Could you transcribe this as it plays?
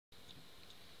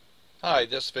Hi,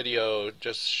 this video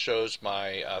just shows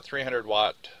my 300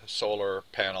 watt solar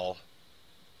panel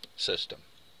system.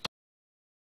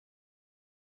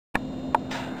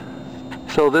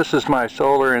 So this is my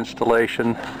solar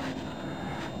installation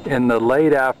in the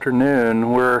late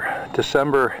afternoon. We're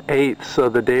December 8th, so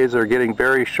the days are getting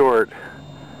very short.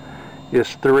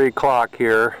 It's 3 o'clock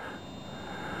here,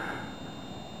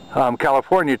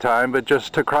 California time, but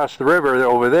just across the river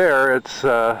over there it's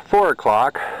 4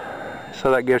 o'clock. So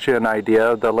that gives you an idea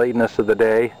of the lateness of the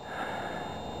day.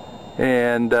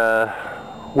 And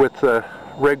with the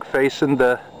rig facing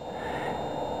the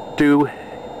due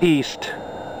east,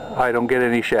 I don't get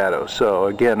any shadows. So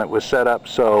again, it was set up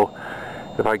so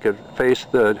if I could face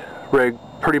the rig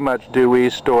pretty much due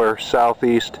east or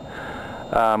southeast,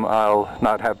 I'll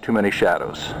not have too many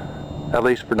shadows, at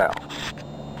least for now.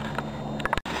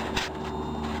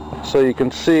 So you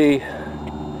can see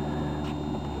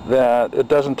that it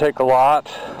doesn't take a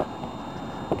lot.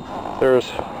 There's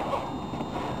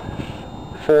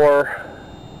 4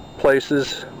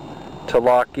 places to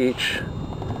lock each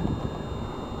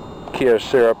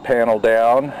Kyocera panel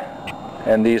down,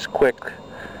 and these quick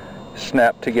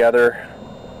snap together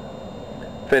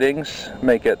fittings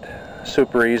make it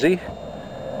super easy.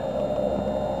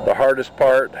 The hardest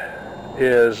part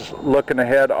is looking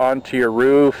ahead onto your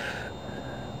roof,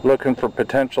 looking for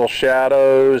potential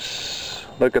shadows.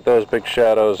 Look at those big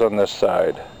shadows on this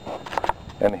side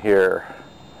and here.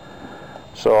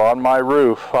 So on my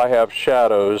roof I have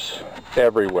shadows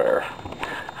everywhere.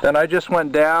 Then I just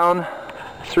went down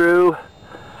through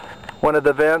one of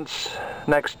the vents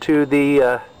next to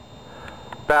the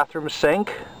bathroom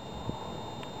sink.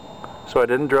 So I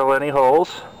didn't drill any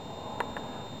holes.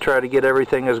 Try to get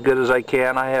everything as good as I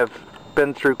can. I have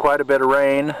been through quite a bit of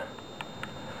rain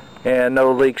and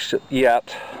no leaks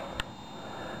yet.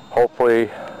 Hopefully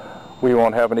we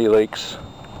won't have any leaks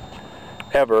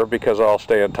ever because I'll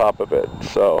stay on top of it.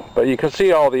 So, but you can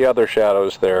see all the other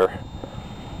shadows there.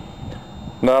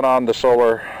 Not on the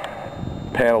solar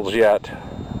panels yet.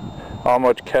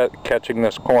 Almost catching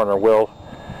this corner will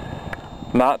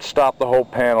not stop the whole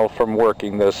panel from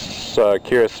working. This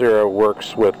Kyocera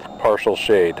works with partial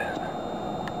shade.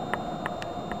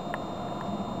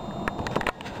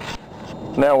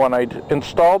 Now when I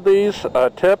installed these,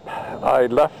 tip, I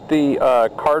left the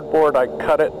cardboard, I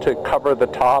cut it to cover the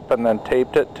top and then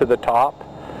taped it to the top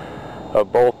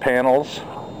of both panels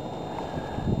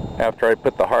after I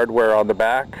put the hardware on the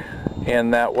back,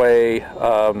 and that way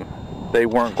they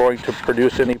weren't going to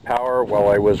produce any power while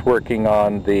I was working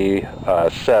on the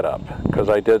setup, because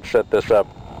I did set this up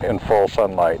in full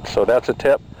sunlight. So that's a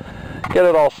tip. Get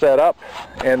it all set up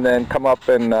and then come up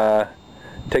and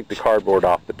take the cardboard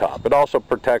off the top. It also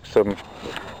protects them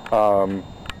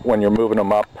when you're moving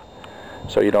them up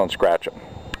so you don't scratch them.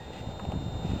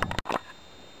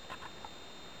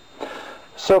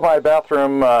 So my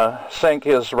bathroom sink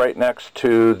is right next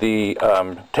to the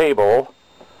table,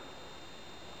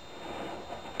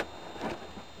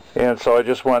 and so I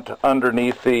just went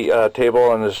underneath the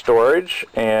table in the storage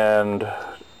and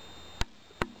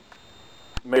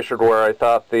measured where I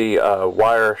thought the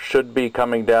wire should be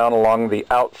coming down along the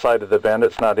outside of the vent.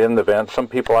 It's not in the vent. Some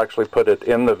people actually put it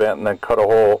in the vent and then cut a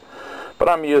hole, but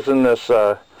I'm using this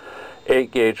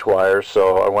 8-gauge wire,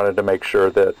 so I wanted to make sure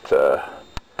that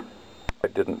I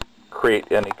didn't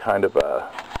create any kind of a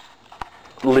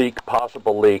leak,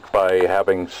 possible leak, by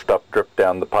having stuff drip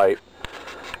down the pipe.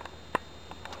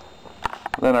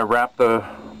 Then I wrap the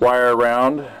wire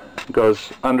around, it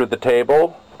goes under the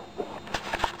table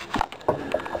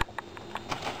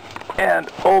and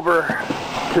over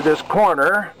to this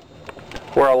corner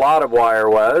where a lot of wire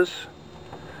was.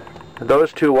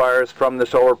 Those 2 wires from the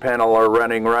solar panel are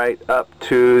running right up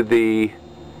to the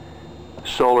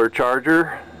solar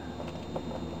charger,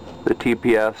 the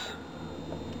TPS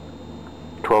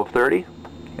 1230,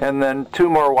 and then 2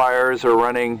 more wires are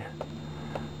running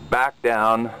back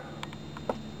down,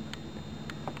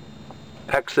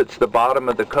 exits the bottom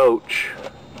of the coach,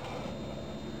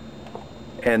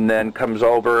 and then comes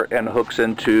over and hooks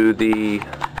into the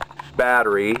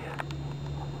battery,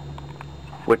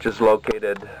 which is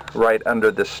located right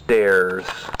under the stairs.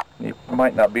 You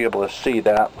might not be able to see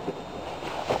that.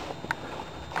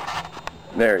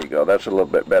 There you go, that's a little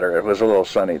bit better. It was a little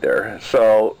sunny there.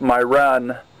 So my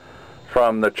run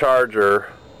from the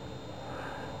charger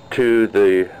to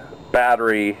the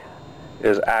battery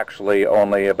is actually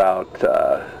only about,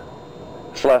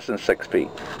 it's less than 6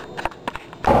 feet.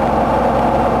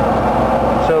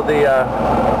 So the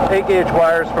 8-gauge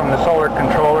wires from the solar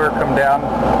controller come down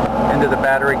into the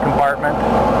battery compartment.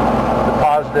 The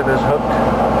positive is hooked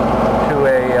to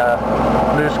a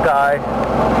blue sky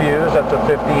fuse. That's a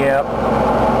 50 amp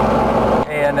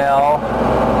A&L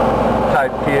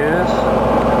type fuse.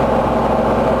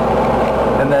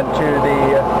 And then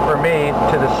for me,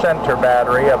 to the center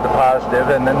battery of the positive,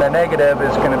 and then the negative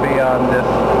is going to be on this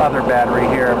other battery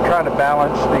here. I'm trying to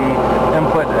balance the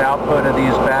input and output of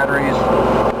these batteries.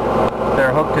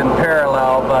 They're hooked in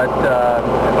parallel, but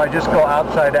if I just go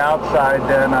outside,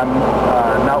 then I'm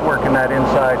not working that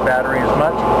inside battery as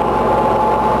much.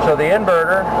 So the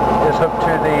inverter is hooked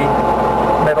to the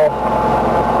middle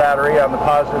battery on the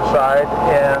positive side,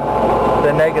 and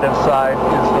the negative side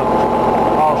is hooked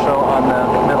also on the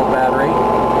middle battery.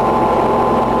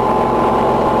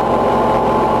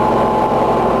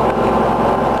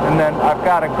 And then I've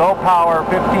got a Go Power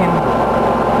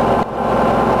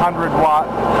 1500 watt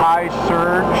high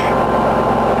surge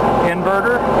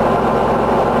inverter,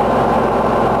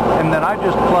 and then I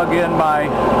just plug in my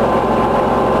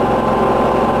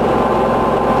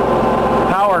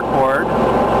power cord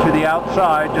to the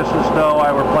outside just as though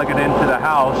I were plugging it into the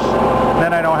house.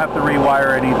 Then I don't have to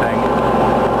rewire anything.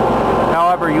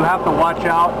 However, you have to watch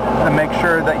out and make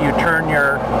sure that you turn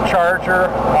your charger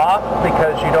off,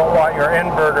 because you don't want your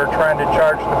inverter trying to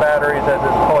charge the batteries as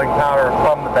it's pulling power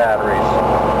from the batteries.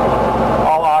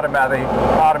 I'll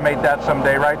automate that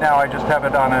someday. Right now I just have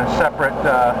it on a separate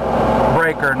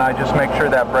breaker, and I just make sure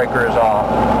that breaker is off.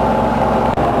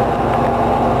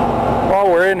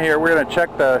 While we're in here, we're going to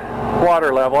check the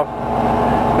water level.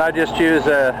 And I just use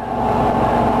the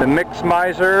mix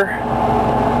miser.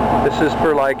 This is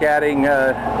for like adding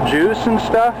juice and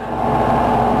stuff,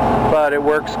 but it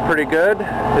works pretty good.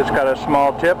 It's got a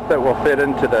small tip that will fit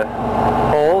into the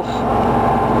holes.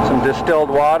 Some distilled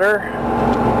water.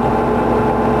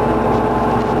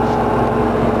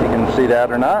 You can see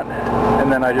that or not.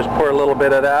 And then I just pour a little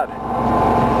bit of that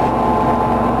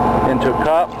into a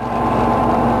cup.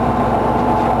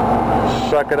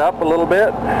 Suck it up a little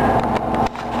bit.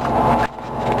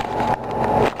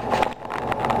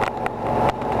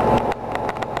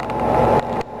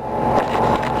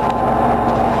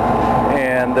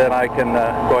 And then I can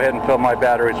go ahead and fill my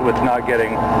batteries without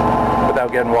getting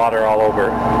water all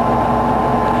over.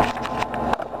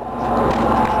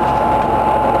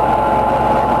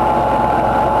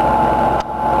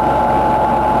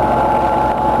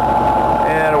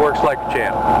 And it works like a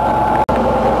champ.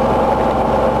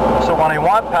 So when I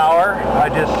want power, I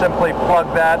just simply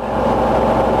plug that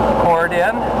cord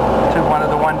in to one of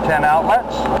the 110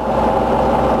 outlets.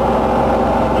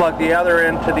 Plug the other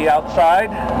into the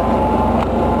outside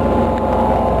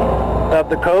of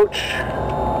the coach,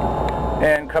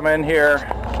 and come in here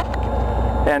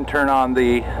and turn on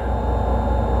the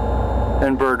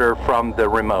inverter from the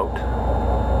remote.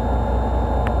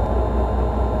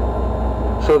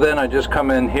 So then I just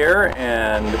come in here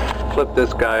and flip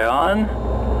this guy on,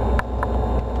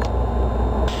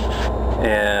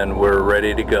 and we're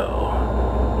ready to go.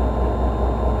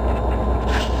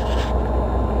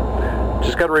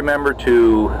 Just got to remember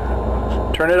to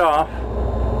turn it off,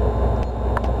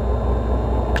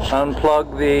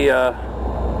 unplug the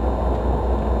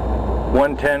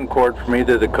 110 cord from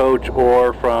either the coach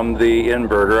or from the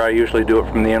inverter. I usually do it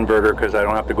from the inverter because I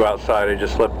don't have to go outside. I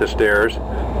just slip the stairs.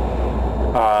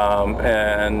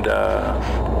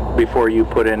 Before you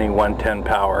put any 110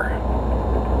 power,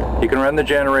 you can run the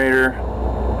generator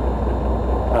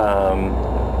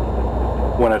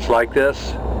when it's like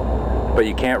this, but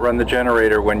you can't run the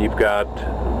generator when you've got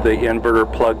the inverter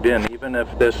plugged in, even if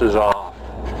this is off.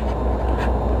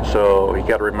 So you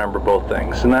got to remember both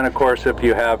things. And then of course, if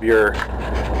you have your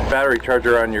battery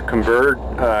charger on your converter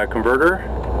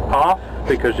off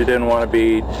because you didn't want to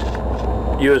be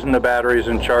using the batteries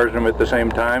and charging them at the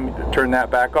same time, turn that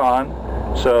back on,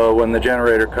 so when the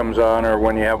generator comes on or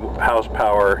when you have house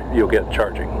power, you'll get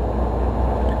charging.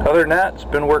 Other than that, it's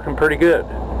been working pretty good.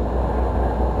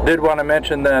 Did want to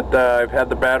mention that I've had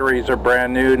the batteries are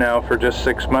brand new now for just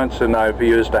 6 months, and I've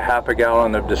used a half a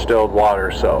gallon of distilled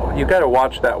water. So you got to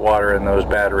watch that water in those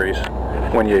batteries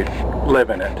when you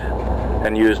live in it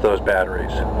and use those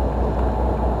batteries.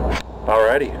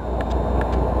 Alrighty.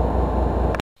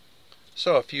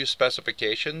 So a few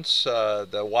specifications.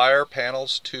 The wire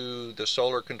panels to the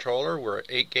solar controller were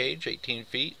 8 gauge, 18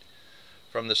 feet.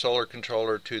 From the solar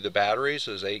controller to the batteries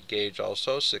is 8 gauge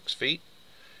also, 6 feet.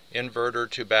 Inverter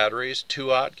to batteries,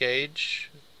 2-aught gauge,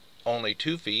 only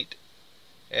 2 feet.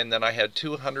 And then I had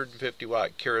 250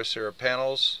 watt Kyocera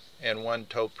panels and one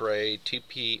Topray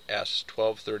TPS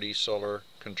 1230 solar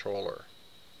controller.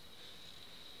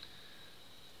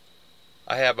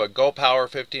 I have a Go Power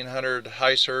 1500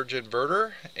 high surge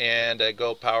inverter and a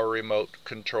Go Power remote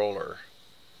controller.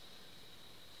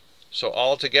 So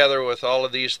all together with all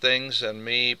of these things and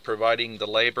me providing the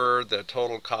labor, the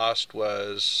total cost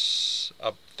was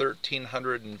up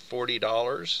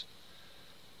 $1,340.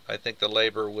 I think the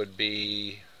labor would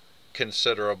be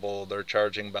considerable. They're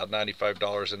charging about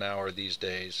 $95 an hour these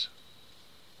days.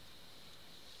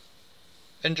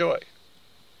 Enjoy.